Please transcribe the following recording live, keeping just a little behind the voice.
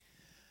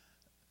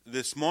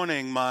This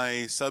morning,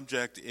 my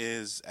subject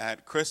is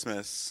at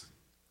Christmas,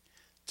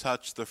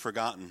 Touch the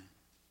Forgotten.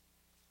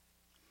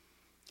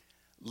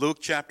 Luke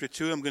chapter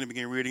 2, I'm going to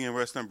begin reading in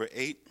verse number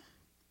 8.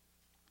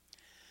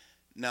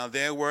 Now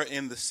there were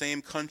in the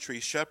same country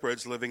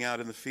shepherds living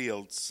out in the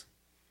fields,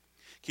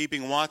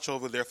 keeping watch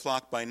over their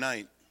flock by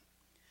night.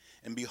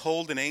 And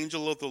behold, an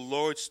angel of the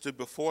Lord stood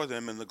before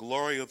them, and the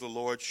glory of the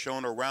Lord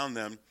shone around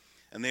them,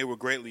 and they were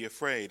greatly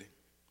afraid.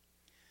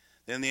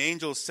 Then the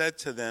angel said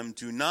to them,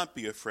 "Do not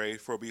be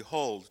afraid, for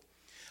behold,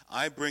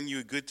 I bring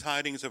you good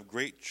tidings of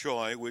great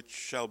joy, which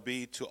shall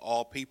be to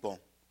all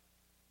people.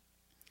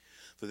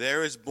 For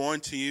there is born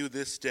to you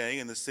this day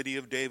in the city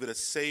of David a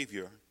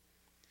Savior,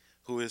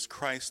 who is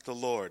Christ the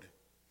Lord.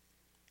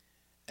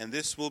 And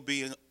this will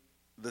be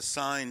the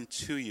sign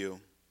to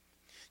you.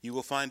 You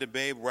will find a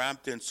babe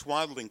wrapped in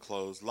swaddling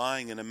clothes,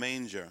 lying in a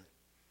manger."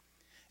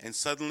 And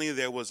suddenly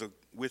there was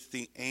with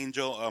the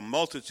angel a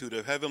multitude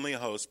of heavenly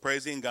hosts,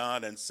 praising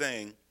God and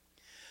saying,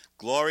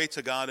 "Glory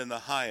to God in the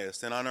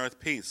highest, and on earth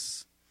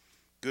peace,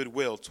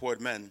 goodwill toward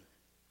men."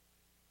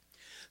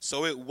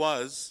 So it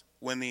was,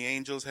 when the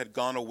angels had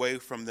gone away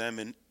from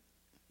them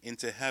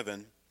into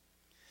heaven,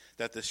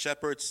 that the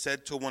shepherds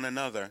said to one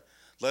another,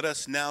 "Let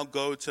us now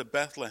go to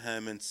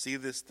Bethlehem and see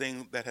this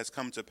thing that has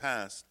come to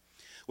pass,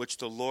 which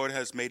the Lord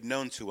has made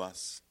known to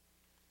us."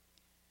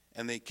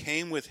 And they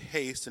came with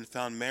haste and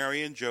found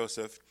Mary and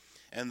Joseph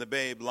and the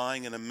babe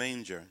lying in a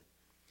manger.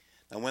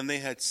 And when they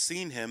had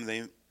seen him,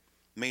 they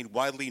made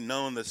widely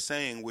known the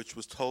saying which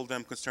was told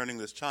them concerning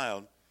this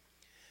child.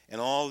 And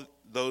all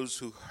those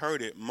who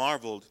heard it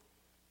marveled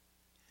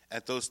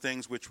at those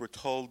things which were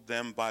told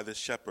them by the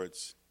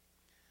shepherds.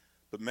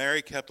 But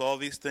Mary kept all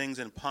these things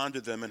and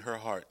pondered them in her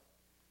heart.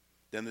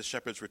 Then the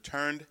shepherds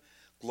returned,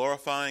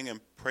 glorifying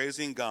and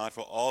praising God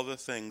for all the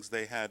things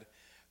they had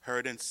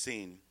heard and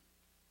seen,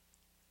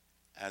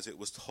 as it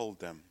was told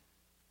them.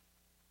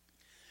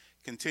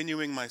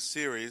 Continuing my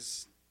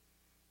series,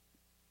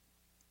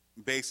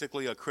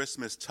 basically a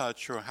Christmas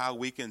touch, or how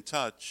we can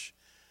touch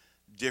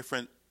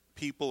different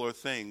people or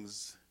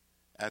things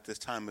at this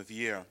time of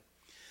year.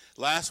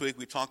 Last week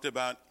we talked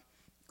about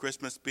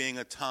Christmas being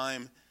a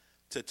time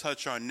to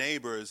touch our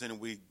neighbors, and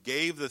we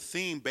gave the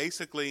theme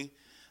basically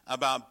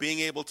about being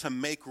able to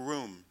make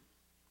room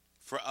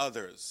for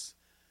others.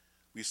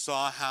 We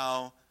saw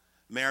how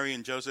Mary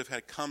and Joseph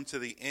had come to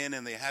the inn,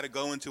 and they had to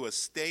go into a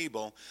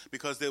stable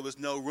because there was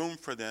no room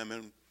for them.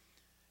 And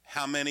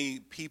how many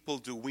people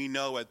do we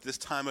know at this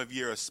time of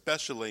year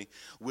especially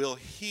will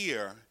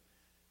hear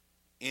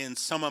in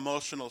some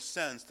emotional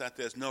sense that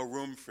there's no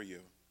room for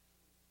you?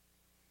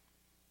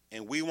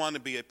 And we want to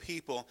be a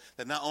people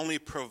that not only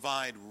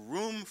provide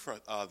room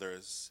for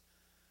others,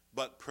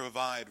 but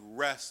provide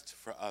rest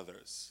for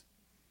others.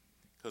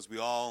 Because we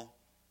all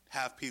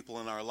have people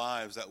in our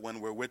lives that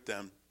when we're with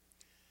them,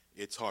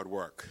 it's hard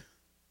work.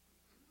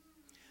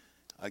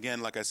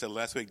 Again, like I said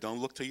last week, don't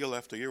look to your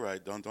left or your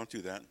right. Don't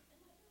do that.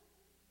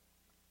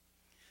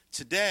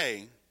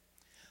 Today,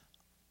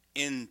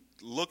 in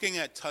looking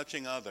at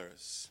touching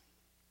others,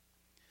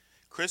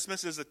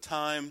 Christmas is a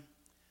time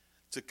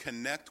to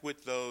connect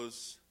with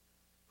those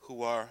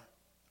who are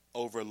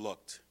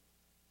overlooked.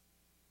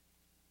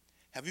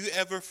 Have you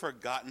ever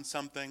forgotten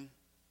something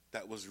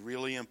that was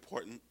really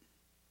important?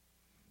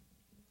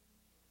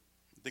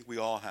 I think we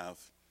all have.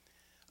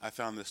 I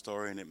found this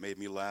story and it made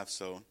me laugh,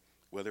 so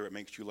whether it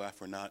makes you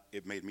laugh or not,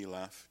 it made me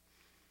laugh.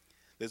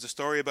 There's a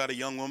story about a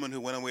young woman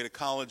who went away to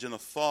college in the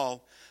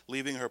fall,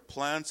 leaving her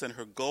plants and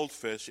her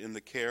goldfish in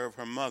the care of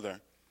her mother,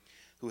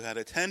 who had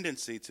a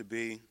tendency to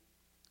be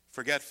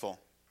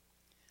forgetful.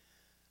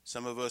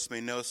 Some of us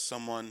may know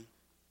someone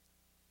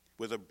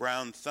with a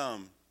brown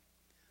thumb.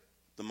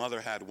 The mother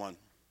had one.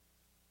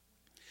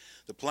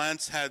 The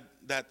plants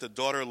that the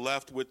daughter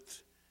left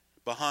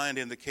behind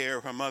in the care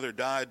of her mother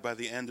died by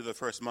the end of the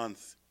first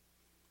month.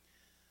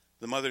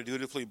 The mother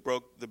dutifully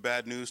broke the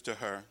bad news to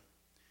her.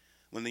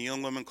 When the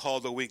young woman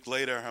called a week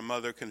later, her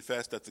mother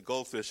confessed that the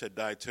goldfish had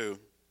died too.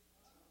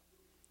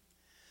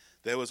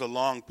 There was a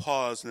long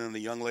pause, and then the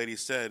young lady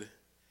said,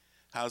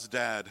 "How's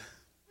Dad?"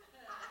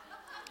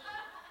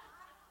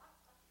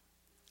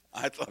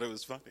 I thought it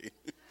was funny.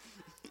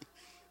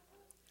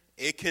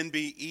 It can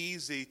be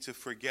easy to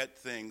forget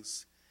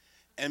things,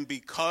 and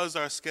because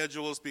our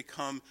schedules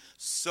become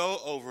so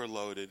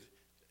overloaded,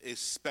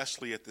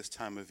 especially at this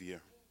time of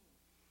year,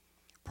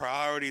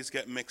 priorities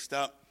get mixed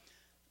up.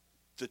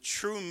 The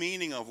true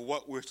meaning of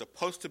what we're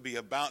supposed to be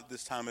about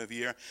this time of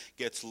year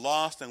gets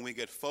lost, and we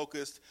get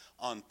focused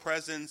on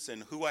presents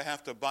and who I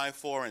have to buy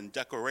for and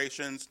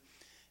decorations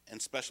and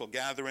special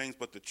gatherings.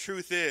 But the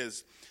truth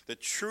is, the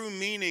true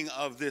meaning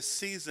of this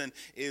season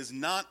is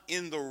not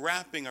in the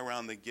wrapping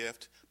around the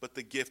gift, but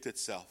the gift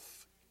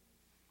itself.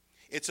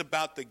 It's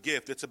about the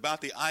gift. It's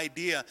about the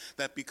idea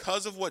that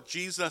because of what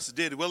Jesus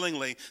did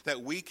willingly,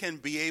 that we can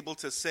be able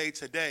to say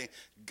today,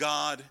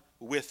 God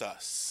with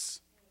us.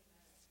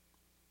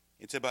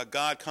 It's about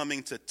God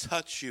coming to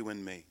touch you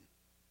and me.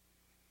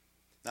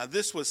 Now,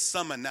 this was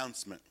some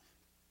announcement.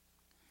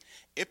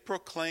 It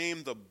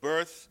proclaimed the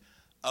birth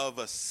of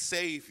a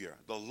Savior,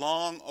 the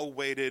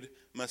long-awaited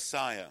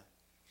Messiah.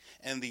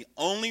 And the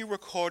only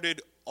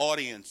recorded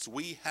audience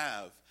we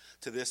have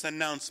to this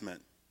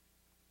announcement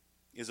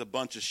is a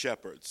bunch of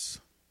shepherds.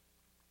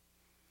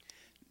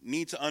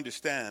 Need to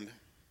understand,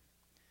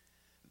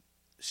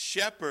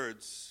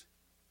 shepherds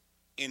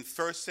in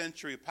first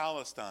century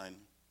Palestine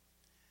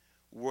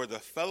were the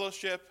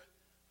fellowship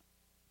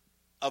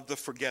of the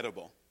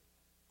forgettable.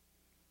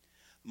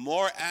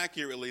 More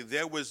accurately,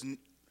 there was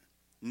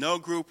no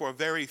group or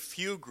very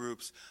few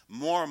groups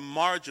more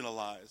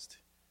marginalized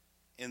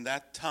in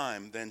that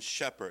time than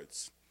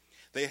shepherds.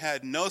 They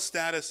had no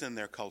status in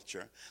their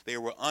culture. They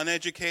were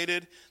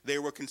uneducated. They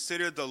were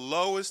considered the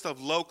lowest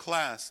of low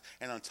class.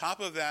 And on top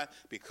of that,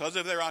 because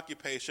of their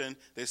occupation,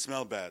 they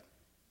smelled bad.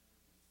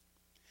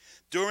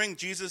 During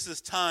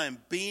Jesus' time,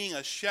 being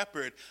a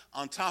shepherd,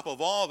 on top of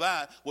all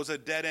that, was a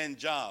dead-end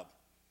job.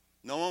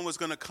 No one was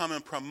going to come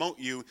and promote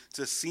you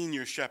to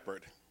senior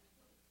shepherd.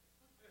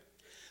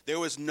 There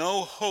was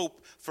no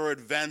hope for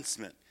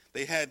advancement.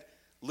 They had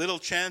little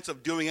chance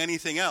of doing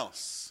anything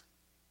else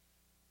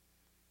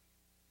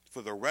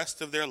for the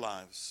rest of their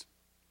lives.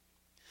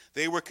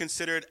 They were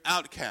considered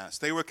outcasts.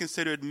 They were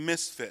considered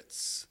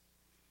misfits.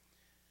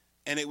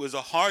 And it was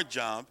a hard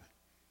job,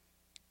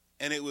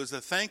 and it was a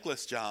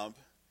thankless job,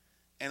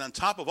 and on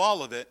top of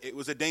all of it, it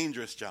was a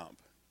dangerous job.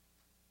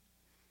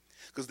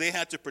 Because they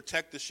had to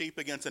protect the sheep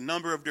against a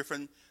number of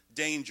different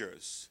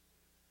dangers.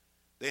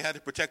 They had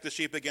to protect the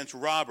sheep against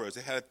robbers.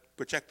 They had to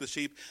protect the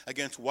sheep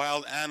against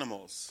wild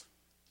animals.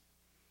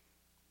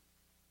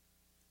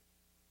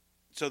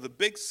 So the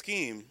big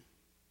scheme,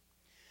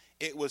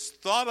 it was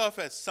thought of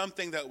as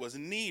something that was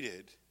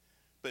needed,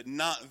 but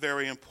not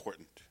very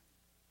important.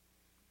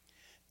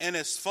 And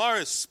as far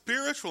as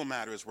spiritual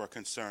matters were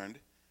concerned,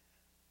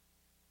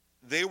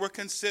 they were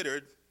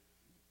considered,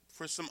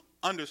 for some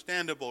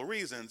understandable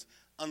reasons,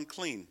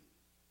 unclean.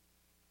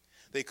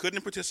 They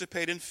couldn't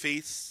participate in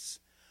feasts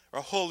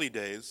or holy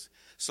days,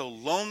 so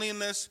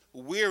loneliness,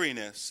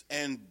 weariness,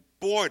 and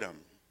boredom.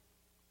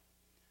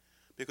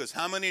 Because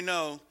how many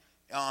know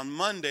on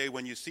Monday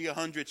when you see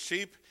 100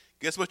 sheep,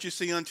 guess what you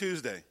see on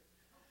Tuesday?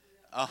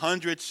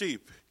 100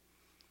 sheep,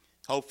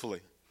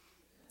 hopefully.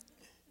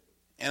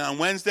 And on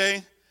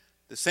Wednesday,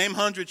 the same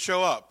 100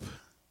 show up.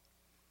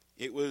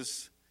 It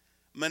was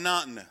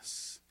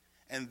monotonous.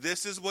 And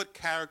this is what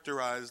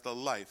characterized the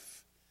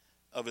life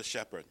of a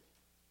shepherd.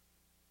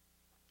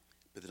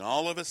 But then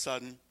all of a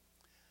sudden,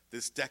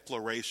 this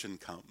declaration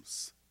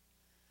comes.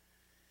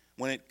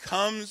 When it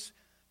comes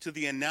to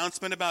the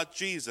announcement about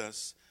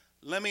Jesus,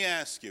 let me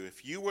ask you,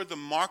 if you were the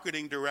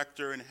marketing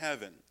director in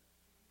heaven,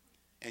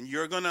 and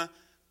you're going to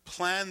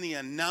plan the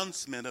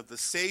announcement of the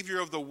Savior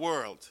of the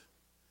world,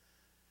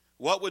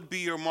 what would be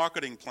your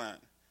marketing plan?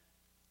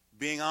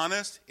 Being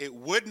honest, it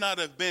would not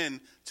have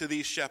been to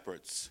these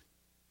shepherds.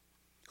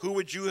 Who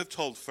would you have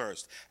told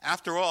first?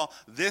 After all,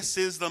 this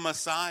is the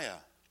Messiah,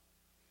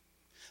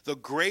 the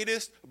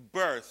greatest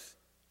birth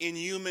in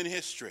human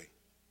history.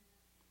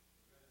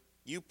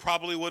 You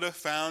probably would have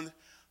found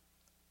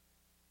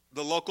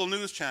the local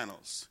news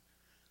channels.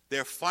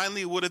 There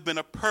finally would have been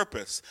a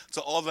purpose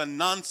to all the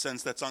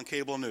nonsense that's on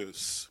cable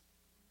news.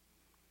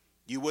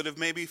 You would have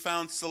maybe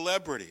found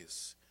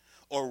celebrities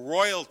or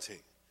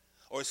royalty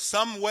or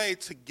some way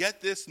to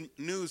get this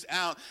news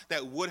out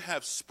that would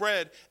have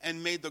spread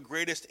and made the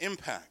greatest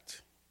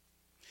impact.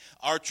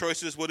 Our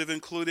choices would have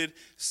included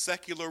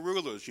secular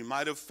rulers. You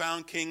might have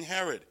found King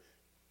Herod,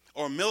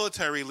 or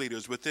military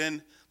leaders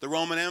within the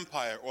Roman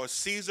Empire, or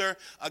Caesar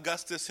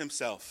Augustus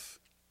himself.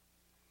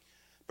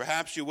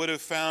 Perhaps you would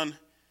have found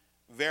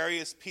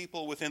various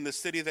people within the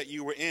city that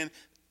you were in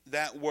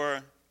that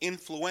were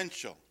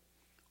influential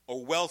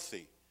or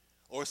wealthy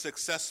or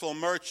successful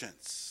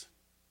merchants.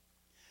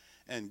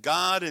 And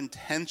God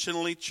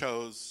intentionally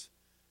chose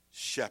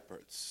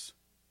shepherds.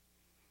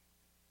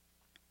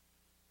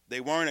 They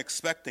weren't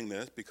expecting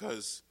this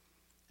because,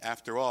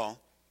 after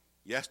all,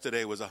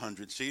 yesterday was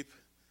 100 sheep.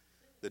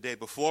 The day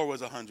before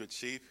was 100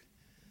 sheep.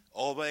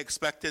 All they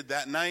expected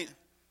that night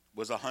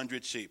was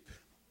 100 sheep.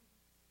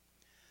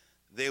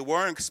 They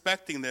weren't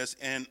expecting this,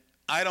 and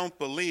I don't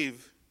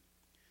believe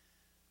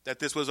that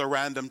this was a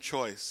random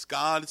choice.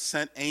 God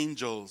sent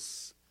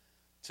angels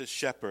to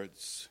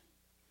shepherds.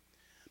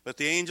 But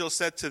the angel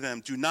said to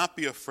them, "Do not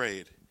be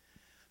afraid,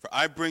 for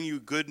I bring you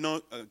good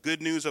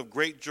news of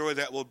great joy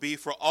that will be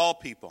for all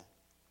people.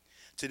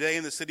 Today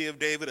in the city of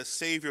David, a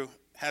Savior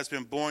has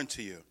been born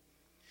to you.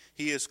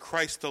 He is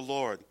Christ the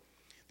Lord.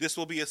 This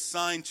will be a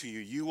sign to you.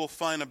 You will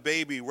find a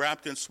baby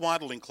wrapped in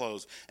swaddling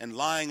clothes and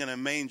lying in a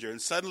manger."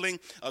 And suddenly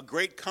a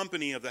great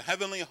company of the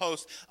heavenly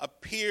host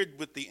appeared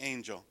with the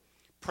angel,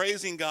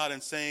 praising God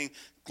and saying,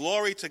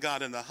 "Glory to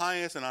God in the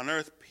highest, and on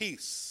earth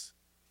peace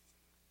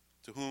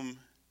to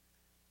whom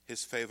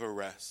his favor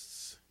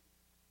rests."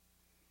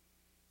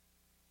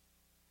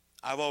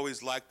 I've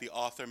always liked the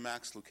author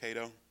Max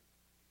Lucado.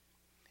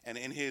 And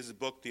in his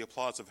book, The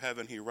Applause of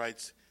Heaven, he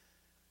writes,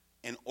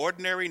 "An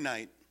ordinary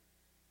night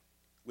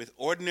with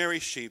ordinary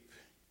sheep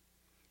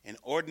and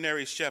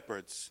ordinary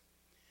shepherds,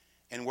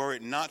 and were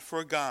it not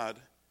for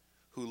God,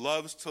 who who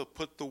loves to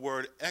put the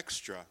word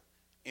extra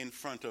in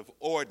front of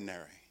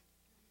ordinary.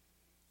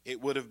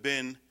 It would have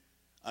been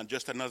on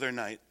just another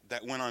night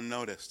that went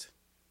unnoticed.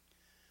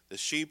 The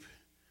sheep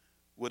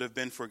would have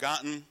been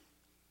forgotten.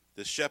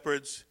 The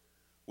shepherds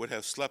would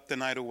have slept the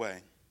night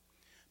away.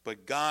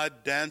 But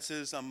God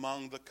dances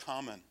among the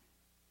common.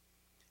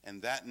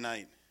 And that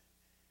night,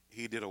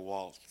 he did a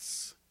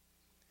waltz.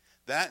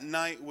 That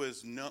night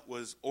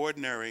was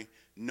ordinary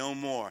no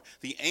more.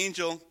 The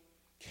angel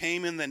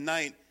came in the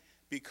night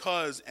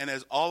because, and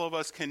as all of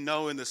us can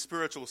know in the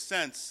spiritual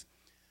sense,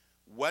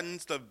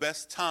 when's the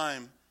best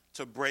time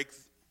to break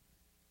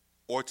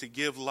or to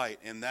give light?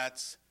 And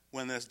that's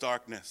when there's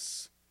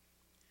darkness.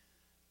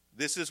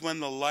 This is when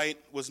the light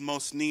was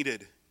most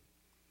needed.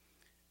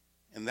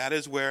 And that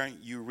is where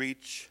you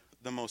reach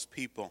the most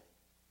people.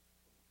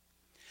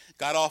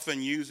 God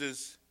often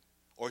uses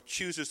or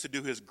chooses to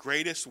do his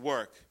greatest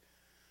work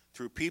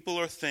through people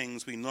or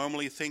things we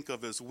normally think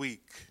of as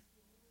weak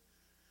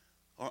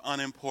or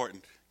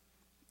unimportant.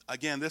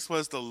 Again, this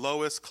was the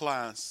lowest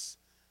class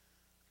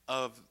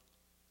of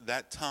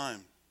that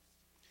time.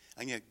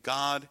 And yet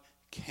God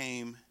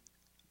came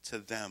to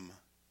them.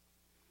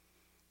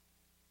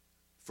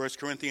 1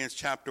 Corinthians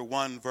chapter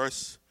 1,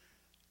 verse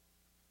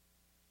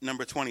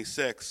number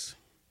 26.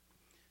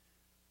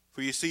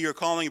 For you see your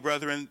calling,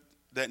 brethren,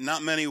 that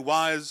not many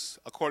wise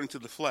according to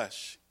the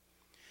flesh,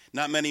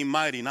 not many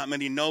mighty, not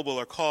many noble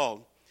are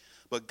called.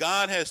 But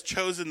God has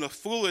chosen the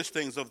foolish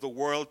things of the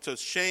world to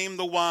shame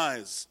the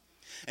wise.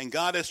 And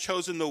God has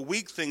chosen the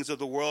weak things of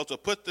the world to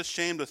put to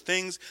shame the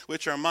things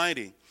which are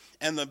mighty.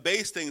 And the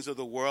base things of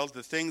the world,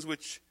 the things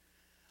which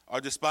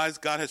are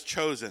despised, God has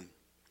chosen.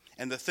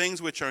 And the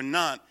things which are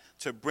not,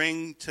 to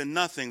bring to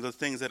nothing the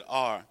things that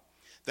are,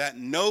 that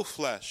no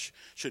flesh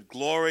should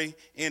glory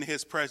in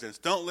his presence.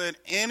 Don't let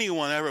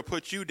anyone ever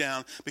put you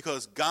down,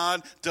 because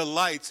God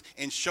delights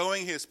in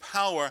showing his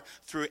power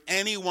through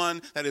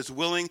anyone that is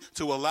willing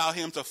to allow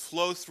him to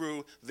flow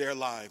through their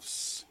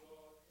lives.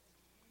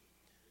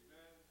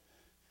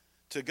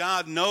 To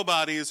God,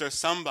 nobodies are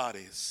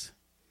somebodies.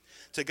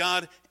 To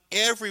God,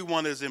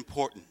 everyone is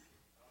important.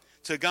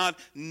 To God,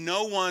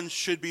 no one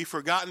should be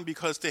forgotten,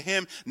 because to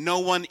him, no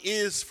one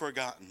is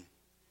forgotten.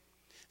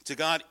 To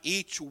God,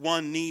 each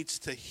one needs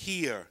to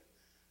hear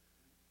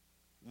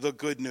the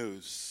good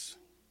news.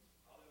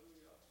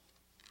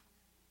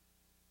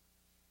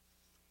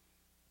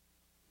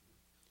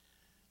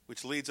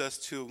 Which leads us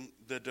to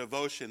the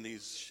devotion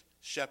these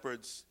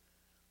shepherds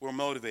were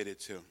motivated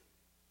to.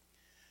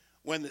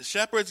 When the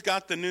shepherds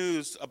got the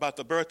news about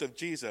the birth of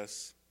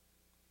Jesus,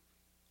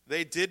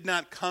 they did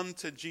not come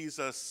to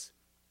Jesus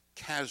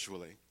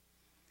casually.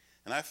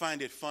 And I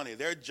find it funny.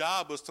 Their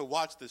job was to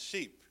watch the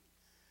sheep.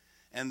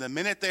 And the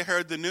minute they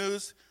heard the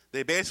news,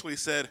 they basically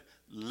said,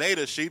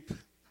 "Later, sheep."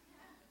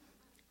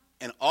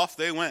 And off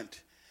they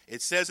went.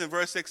 It says in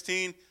verse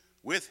 16,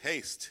 with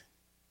haste.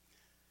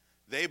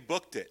 They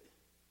booked it.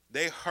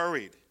 They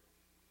hurried.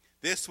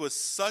 This was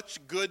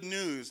such good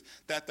news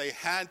that they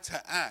had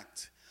to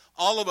act.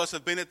 All of us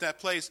have been at that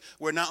place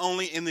where not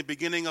only in the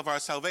beginning of our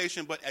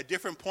salvation, but at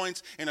different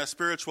points in our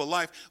spiritual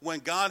life, when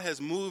God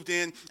has moved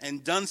in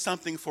and done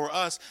something for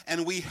us,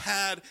 and we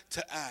had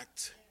to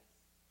act.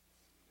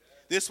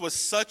 This was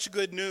such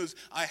good news,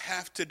 I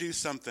have to do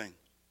something.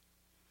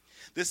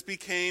 This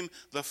became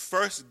the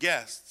first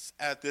guests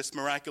at this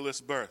miraculous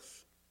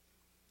birth.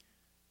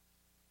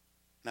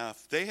 Now,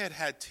 if they had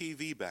had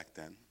TV back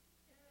then,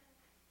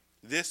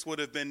 this would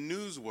have been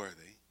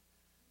newsworthy.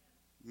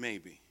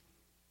 Maybe.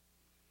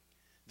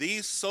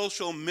 These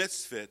social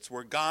misfits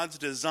were God's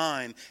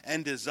design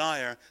and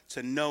desire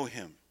to know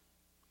him.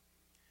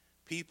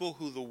 People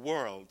who the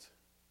world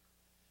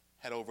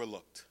had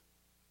overlooked.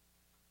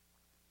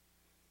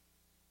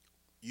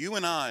 You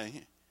and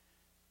I,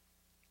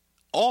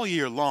 all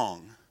year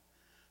long,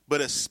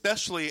 but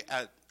especially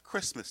at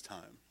Christmas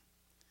time,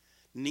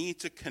 need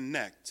to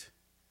connect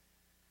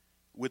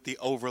with the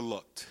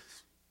overlooked.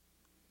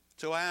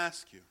 So I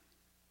ask you,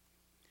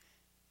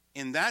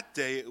 in that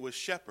day it was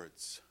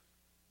shepherds.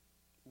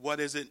 What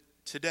is it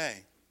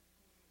today?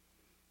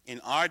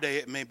 In our day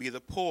it may be the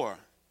poor.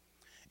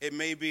 It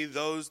may be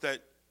those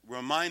that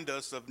remind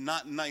us of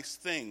not nice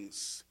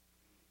things.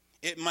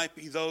 It might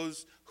be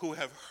those who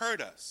have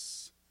hurt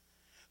us,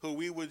 who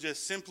we would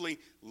just simply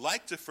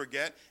like to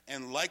forget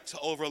and like to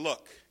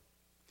overlook.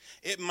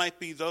 It might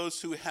be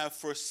those who have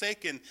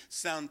forsaken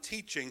sound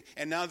teaching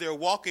and now they're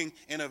walking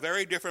in a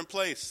very different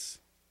place.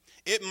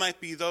 It might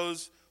be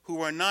those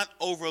who are not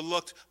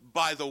overlooked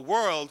by the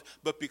world,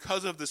 but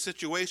because of the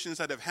situations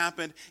that have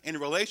happened in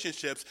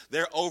relationships,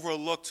 they're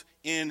overlooked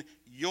in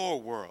your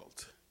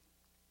world.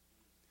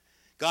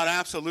 God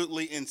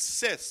absolutely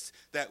insists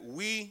that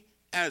we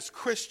as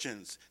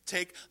Christians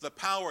take the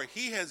power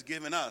he has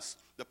given us,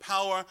 the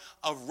power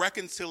of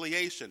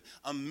reconciliation,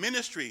 a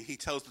ministry, he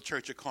tells the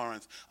church at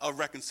Corinth, of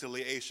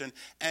reconciliation,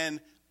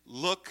 and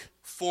look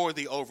for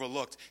the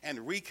overlooked and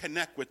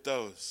reconnect with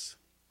those.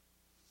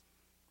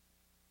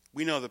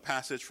 We know the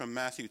passage from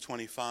Matthew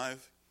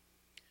 25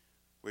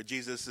 where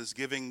Jesus is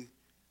giving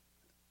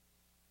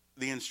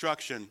the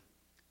instruction,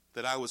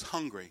 that I was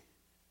hungry,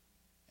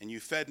 and you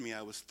fed me.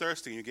 I was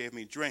thirsty, and you gave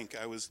me drink.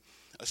 I was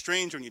a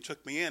stranger, and you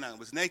took me in. I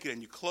was naked,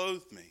 and you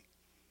clothed me.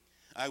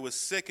 I was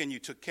sick, and you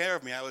took care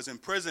of me. I was in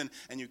prison,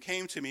 and you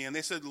came to me. And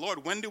they said,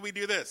 Lord, when do we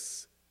do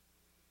this?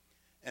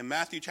 And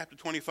Matthew chapter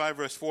 25,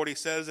 verse 40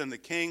 says, and the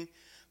king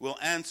will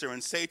answer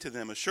and say to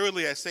them,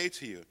 assuredly I say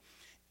to you,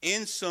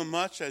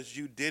 insomuch as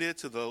you did it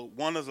to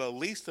one of the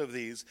least of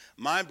these,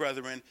 my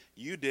brethren,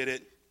 you did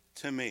it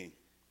to me.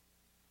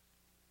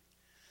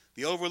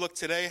 The overlooked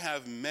today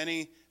have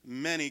many,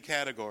 many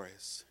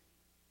categories.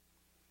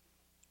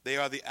 They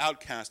are the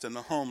outcast and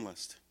the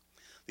homeless,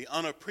 the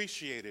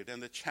unappreciated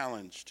and the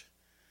challenged,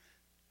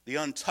 the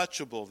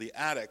untouchable, the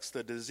addicts,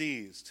 the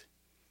diseased,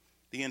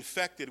 the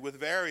infected with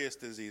various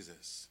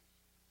diseases,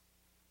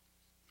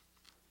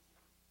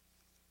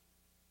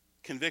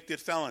 convicted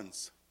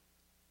felons,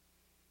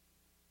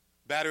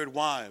 battered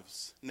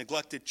wives,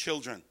 neglected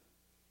children,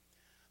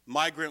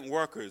 migrant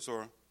workers,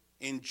 or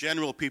in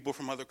general people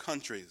from other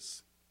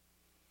countries.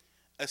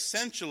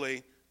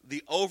 Essentially,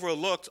 the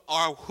overlooked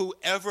are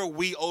whoever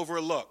we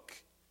overlook,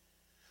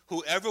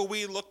 whoever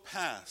we look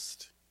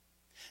past.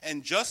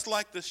 And just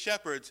like the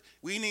shepherds,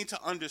 we need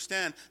to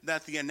understand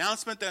that the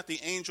announcement that the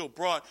angel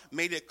brought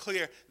made it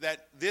clear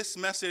that this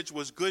message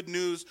was good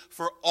news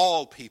for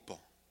all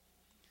people.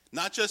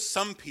 Not just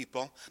some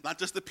people, not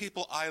just the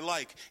people I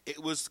like.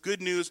 It was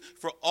good news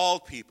for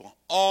all people.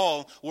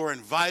 All were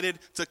invited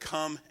to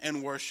come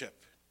and worship.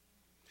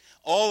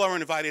 All are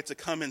invited to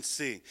come and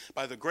see.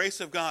 By the grace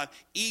of God,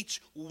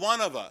 each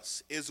one of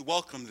us is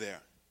welcome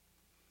there.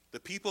 The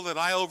people that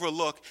I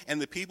overlook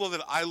and the people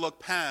that I look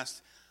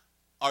past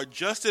are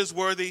just as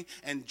worthy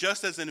and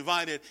just as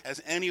invited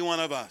as any one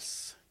of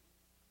us.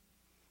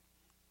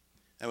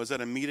 I was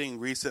at a meeting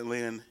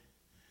recently, and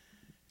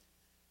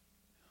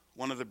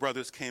one of the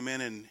brothers came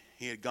in, and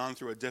he had gone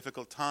through a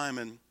difficult time,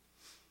 and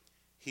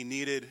he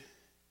needed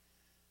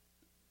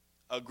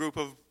a group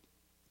of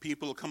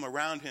people to come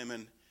around him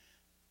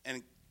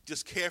and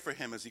just care for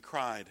him as he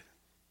cried.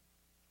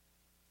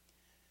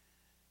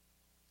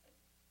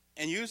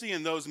 And usually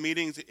in those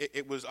meetings,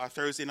 it was our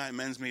Thursday night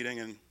men's meeting,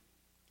 and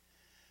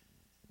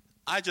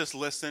I just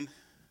listen.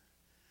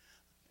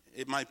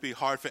 It might be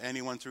hard for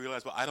anyone to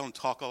realize, but I don't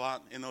talk a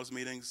lot in those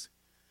meetings.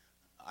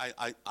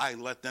 I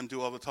let them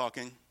do all the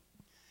talking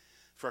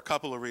for a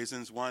couple of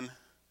reasons. One,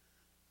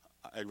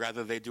 I'd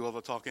rather they do all the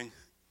talking.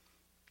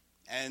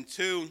 And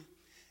two,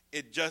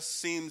 it just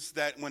seems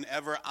that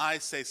whenever I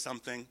say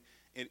something,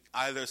 it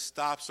either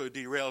stops or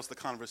derails the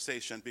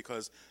conversation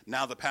because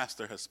now the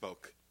pastor has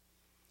spoke.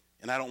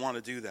 And I don't want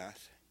to do that.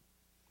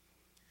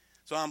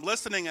 So I'm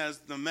listening as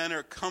the men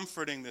are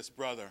comforting this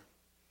brother.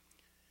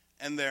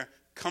 And they're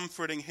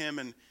comforting him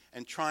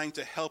and trying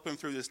to help him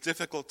through this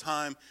difficult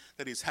time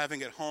that he's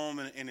having at home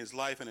and in his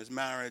life and his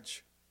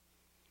marriage.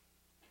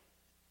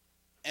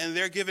 And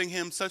they're giving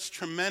him such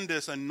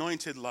tremendous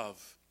anointed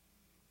love.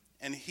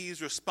 And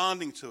he's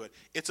responding to it.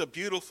 It's a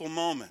beautiful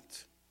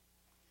moment.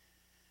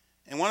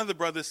 And one of the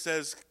brothers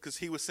says, because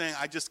he was saying,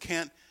 I just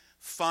can't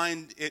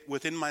find it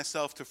within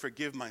myself to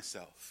forgive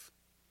myself.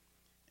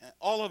 And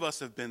all of us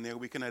have been there.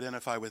 We can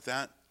identify with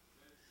that.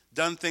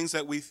 Done things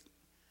that we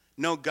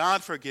know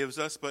God forgives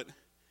us, but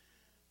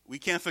we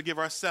can't forgive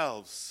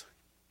ourselves.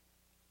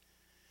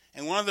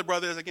 And one of the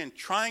brothers, again,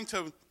 trying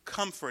to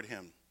comfort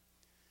him,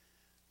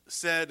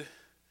 said,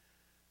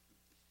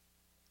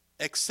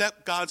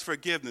 accept God's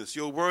forgiveness.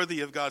 You're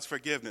worthy of God's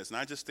forgiveness. And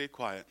I just stayed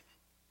quiet.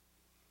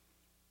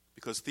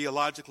 Because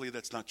theologically,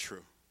 that's not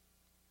true.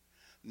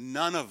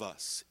 None of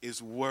us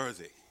is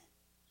worthy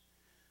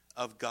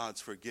of God's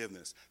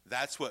forgiveness.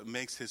 That's what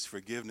makes his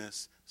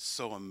forgiveness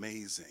so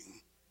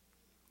amazing.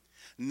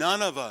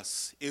 None of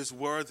us is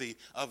worthy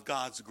of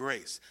God's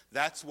grace.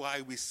 That's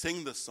why we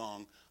sing the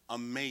song,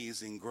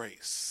 Amazing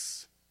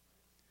Grace.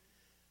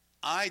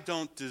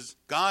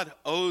 God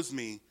owes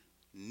me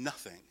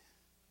nothing,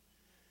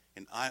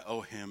 and I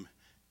owe him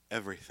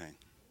everything.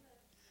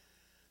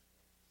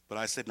 But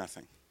I said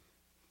nothing.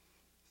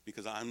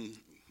 Because I'm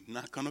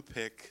not going to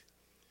pick.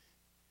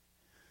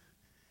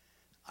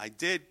 I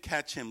did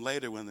catch him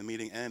later when the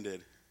meeting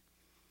ended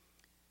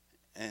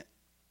and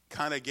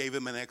kind of gave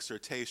him an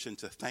exhortation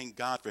to thank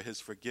God for his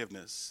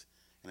forgiveness.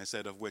 And I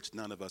said, of which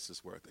none of us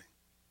is worthy.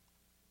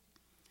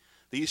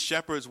 These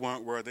shepherds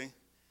weren't worthy.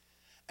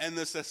 And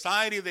the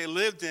society they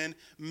lived in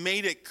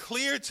made it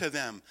clear to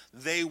them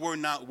they were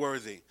not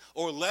worthy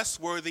or less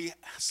worthy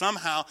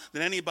somehow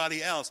than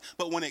anybody else.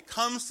 But when it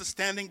comes to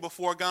standing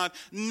before God,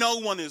 no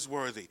one is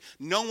worthy.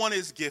 No one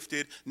is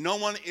gifted. No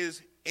one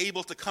is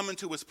able to come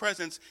into his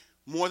presence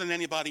more than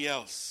anybody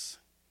else.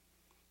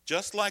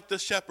 Just like the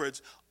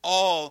shepherds,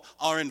 all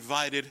are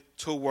invited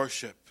to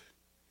worship.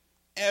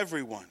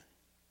 Everyone.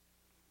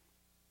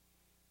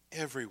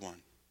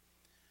 Everyone.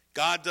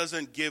 God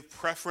doesn't give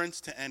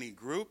preference to any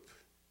group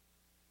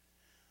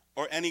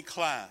or any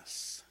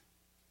class.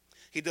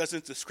 He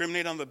doesn't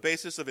discriminate on the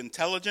basis of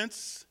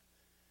intelligence,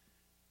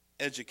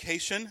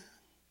 education,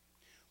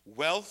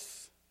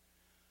 wealth,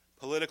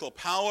 political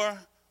power,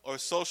 or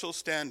social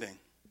standing.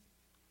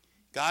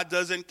 God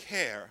doesn't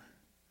care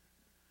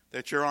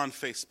that you're on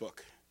Facebook.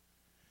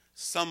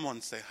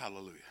 Someone say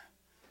hallelujah.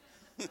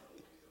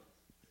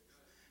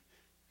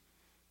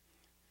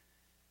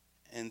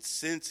 And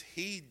since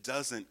he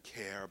doesn't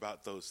care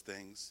about those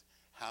things,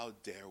 how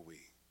dare we?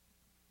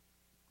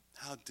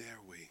 How dare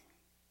we?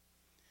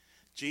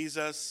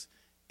 Jesus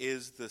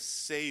is the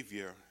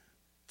Savior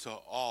to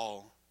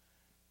all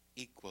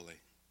equally.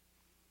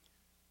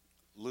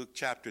 Luke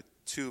chapter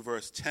 2,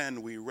 verse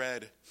 10, we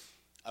read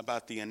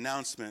about the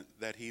announcement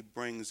that he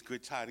brings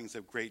good tidings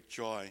of great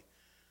joy,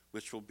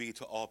 which will be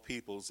to all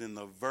peoples. In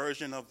the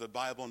version of the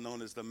Bible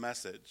known as the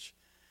Message,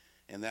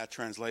 in that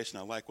translation,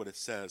 I like what it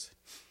says.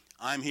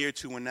 I'm here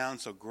to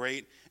announce a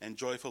great and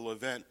joyful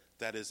event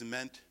that is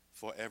meant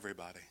for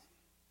everybody.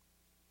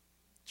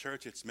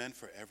 Church, it's meant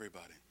for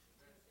everybody.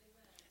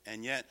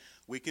 And yet,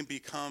 we can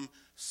become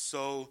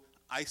so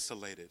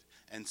isolated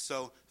and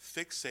so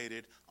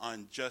fixated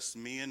on just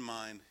me and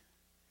mine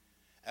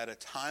at a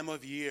time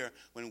of year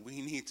when we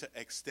need to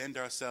extend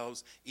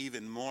ourselves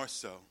even more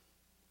so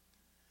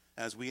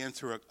as we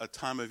enter a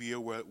time of year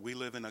where we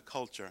live in a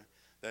culture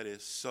that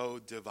is so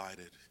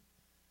divided.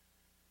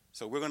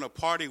 So we're going to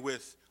party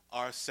with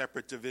our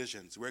separate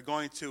divisions. We're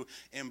going to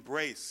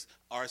embrace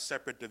our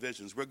separate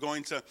divisions. We're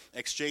going to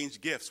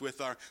exchange gifts with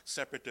our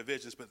separate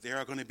divisions, but there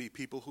are going to be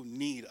people who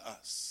need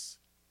us,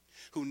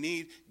 who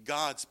need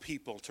God's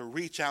people to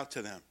reach out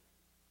to them.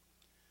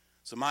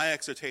 So my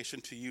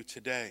exhortation to you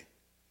today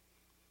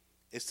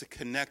is to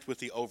connect with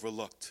the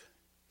overlooked,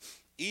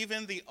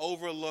 even the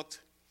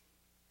overlooked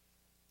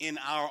in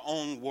our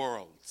own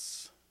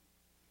worlds.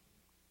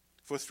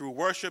 For through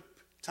worship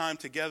time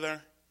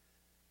together,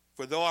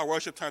 for though our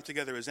worship time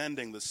together is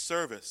ending, the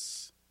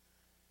service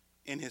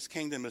in his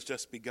kingdom has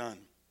just begun.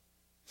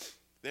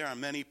 There are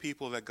many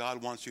people that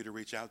God wants you to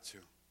reach out to.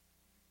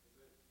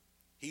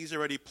 He's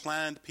already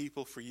planned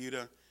people for you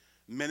to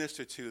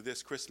minister to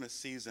this Christmas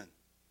season.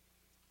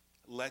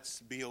 Let's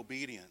be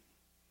obedient.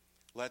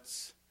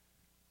 Let's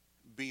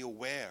be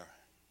aware.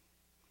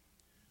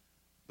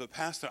 But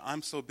Pastor,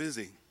 I'm so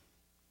busy.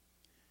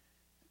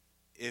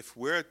 If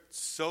we're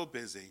so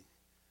busy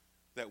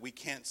that we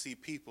can't see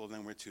people,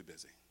 then we're too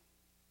busy.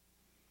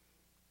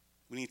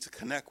 We need to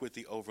connect with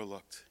the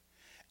overlooked.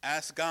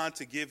 Ask God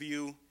to give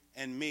you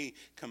and me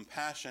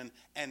compassion,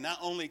 and not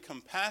only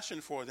compassion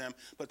for them,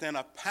 but then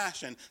a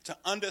passion to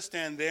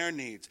understand their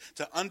needs,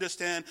 to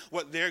understand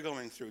what they're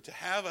going through, to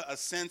have a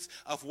sense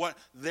of what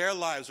their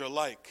lives are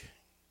like,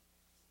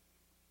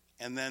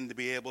 and then to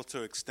be able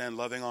to extend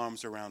loving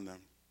arms around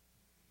them.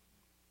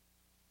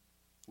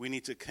 We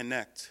need to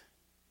connect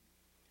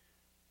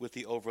with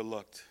the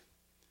overlooked.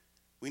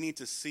 We need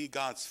to see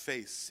God's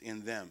face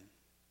in them,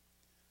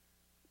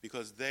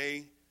 because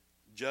they,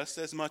 just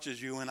as much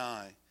as you and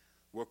I,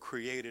 were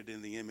created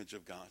in the image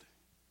of God.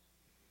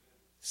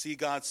 See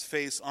God's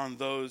face on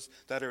those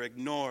that are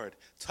ignored.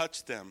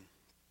 Touch them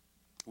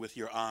with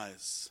your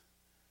eyes,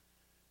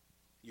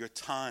 your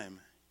time,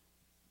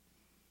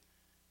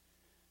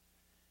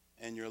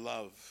 and your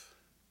love.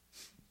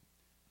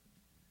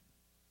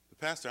 But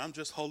Pastor, I'm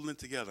just holding it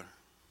together.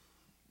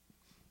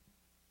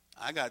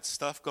 I got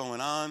stuff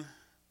going on.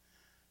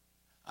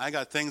 I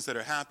got things that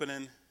are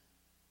happening.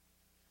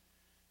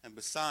 And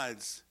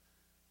besides,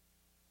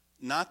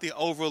 not the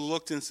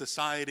overlooked in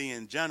society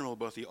in general,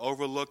 but the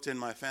overlooked in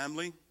my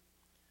family.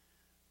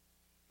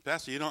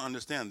 Pastor, you don't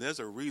understand. There's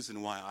a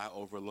reason why I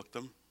overlook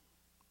them.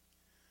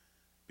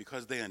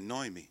 Because they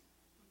annoy me.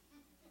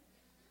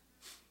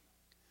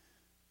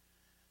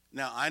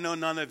 Now, I know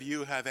none of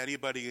you have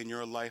anybody in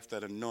your life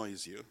that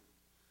annoys you.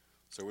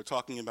 So we're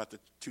talking about the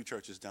two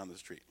churches down the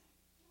street.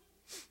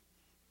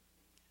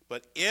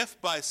 But if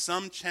by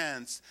some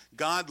chance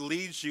God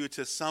leads you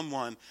to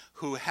someone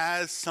who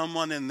has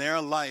someone in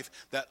their life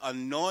that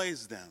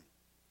annoys them,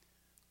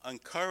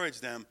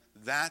 encourage them,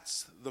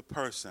 that's the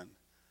person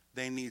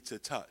they need to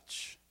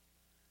touch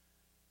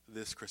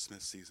this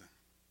Christmas season.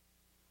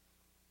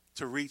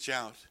 To reach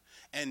out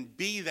and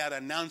be that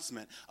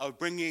announcement of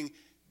bringing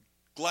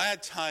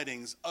glad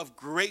tidings of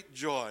great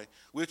joy,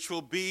 which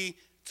will be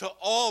to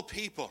all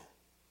people.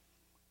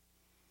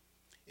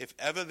 If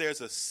ever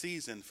there's a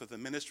season for the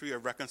ministry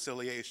of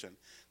reconciliation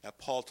that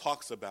Paul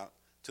talks about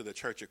to the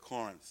church at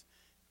Corinth,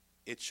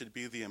 it should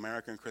be the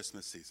American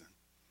Christmas season.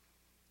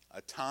 A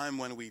time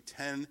when we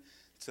tend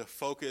to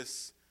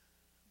focus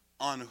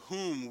on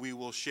whom we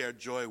will share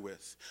joy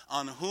with,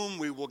 on whom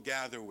we will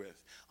gather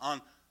with,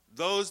 on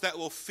those that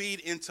will feed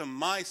into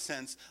my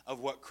sense of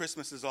what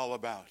Christmas is all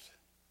about.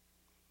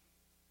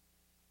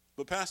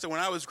 But Pastor,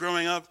 when I was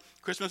growing up,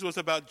 Christmas was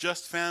about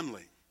just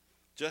family,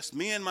 just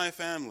me and my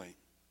family.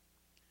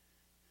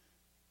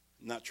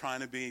 Not trying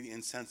to be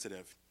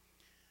insensitive.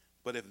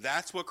 But if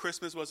that's what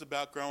Christmas was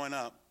about growing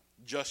up,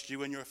 just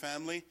you and your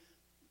family,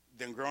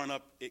 then growing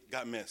up, it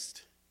got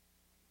missed.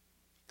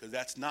 Because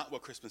that's not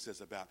what Christmas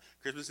is about.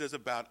 Christmas is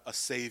about a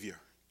Savior.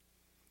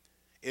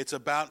 It's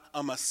about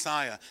a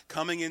Messiah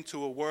coming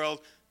into a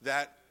world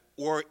that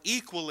were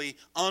equally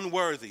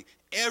unworthy.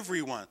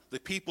 Everyone, the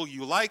people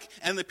you like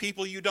and the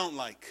people you don't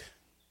like.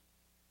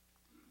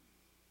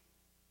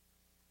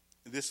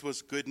 This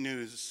was good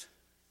news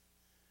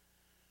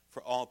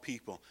for all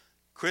people.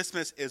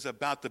 Christmas is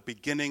about the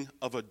beginning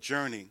of a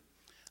journey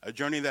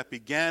that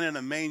began in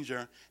a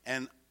manger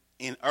and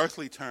in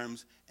earthly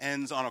terms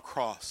ends on a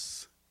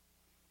cross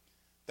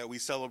that we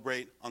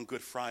celebrate on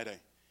Good Friday.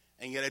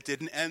 And yet it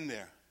didn't end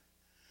there,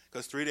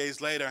 because 3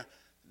 days later,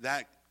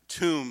 that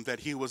tomb that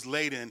he was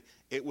laid in,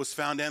 it was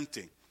found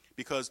empty,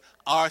 because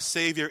our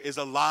Savior is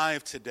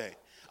alive today.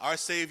 Our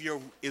Savior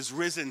is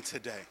risen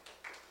today.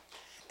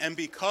 And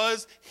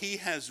because he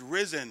has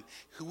risen,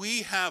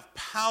 we have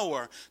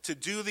power to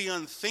do the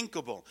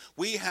unthinkable.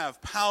 We have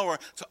power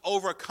to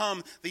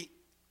overcome the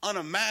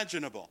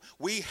unimaginable.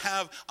 We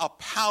have a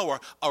power,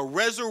 a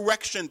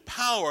resurrection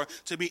power,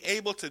 to be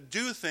able to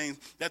do things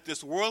that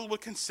this world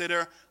would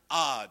consider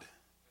odd.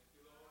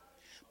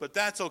 But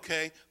that's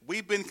okay.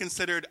 We've been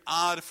considered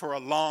odd for a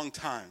long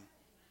time.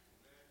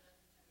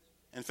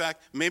 In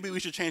fact, maybe we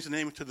should change the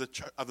name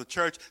of the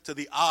church to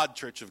the Odd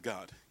Church of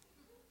God.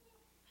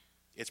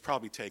 It's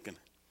probably taken.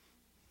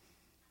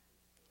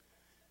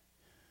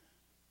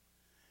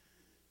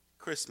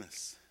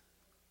 Christmas.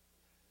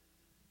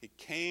 It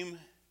came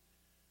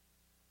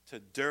to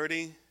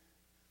dirty,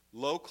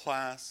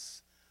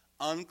 low-class,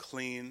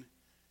 unclean,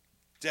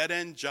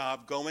 dead-end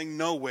job, going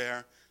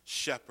nowhere,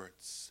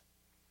 shepherds.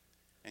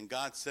 And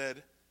God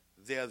said,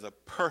 they're the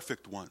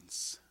perfect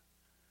ones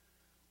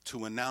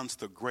to announce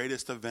the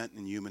greatest event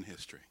in human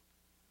history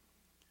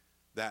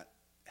that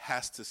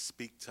has to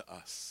speak to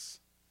us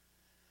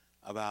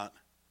about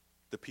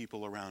the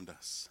people around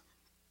us.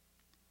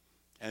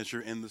 As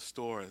you're in the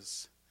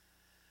stores,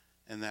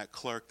 and that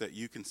clerk that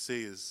you can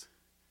see is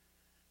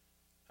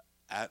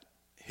at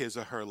his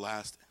or her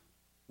last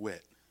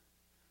wit.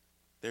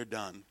 They're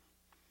done.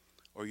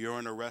 Or you're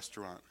in a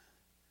restaurant,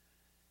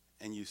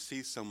 and you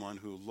see someone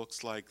who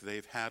looks like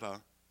they've had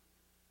a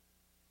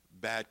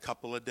bad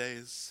couple of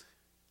days.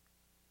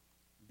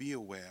 Be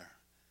aware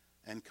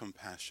and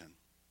compassion,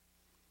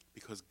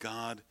 because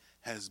God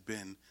has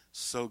been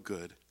so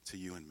good to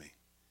you and me.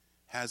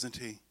 Hasn't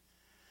he?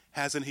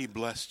 Hasn't he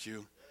blessed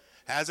you?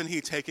 Hasn't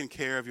he taken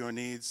care of your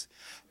needs?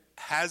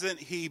 Hasn't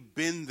he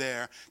been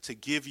there to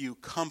give you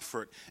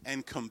comfort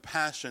and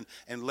compassion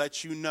and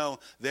let you know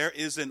there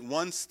isn't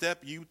one step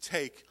you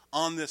take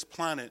on this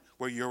planet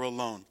where you're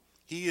alone?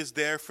 He is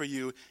there for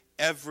you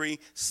every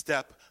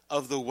step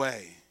of the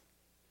way.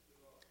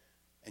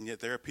 And yet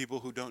there are people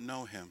who don't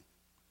know him.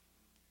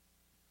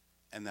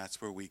 And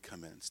that's where we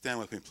come in. Stand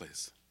with me,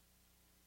 please.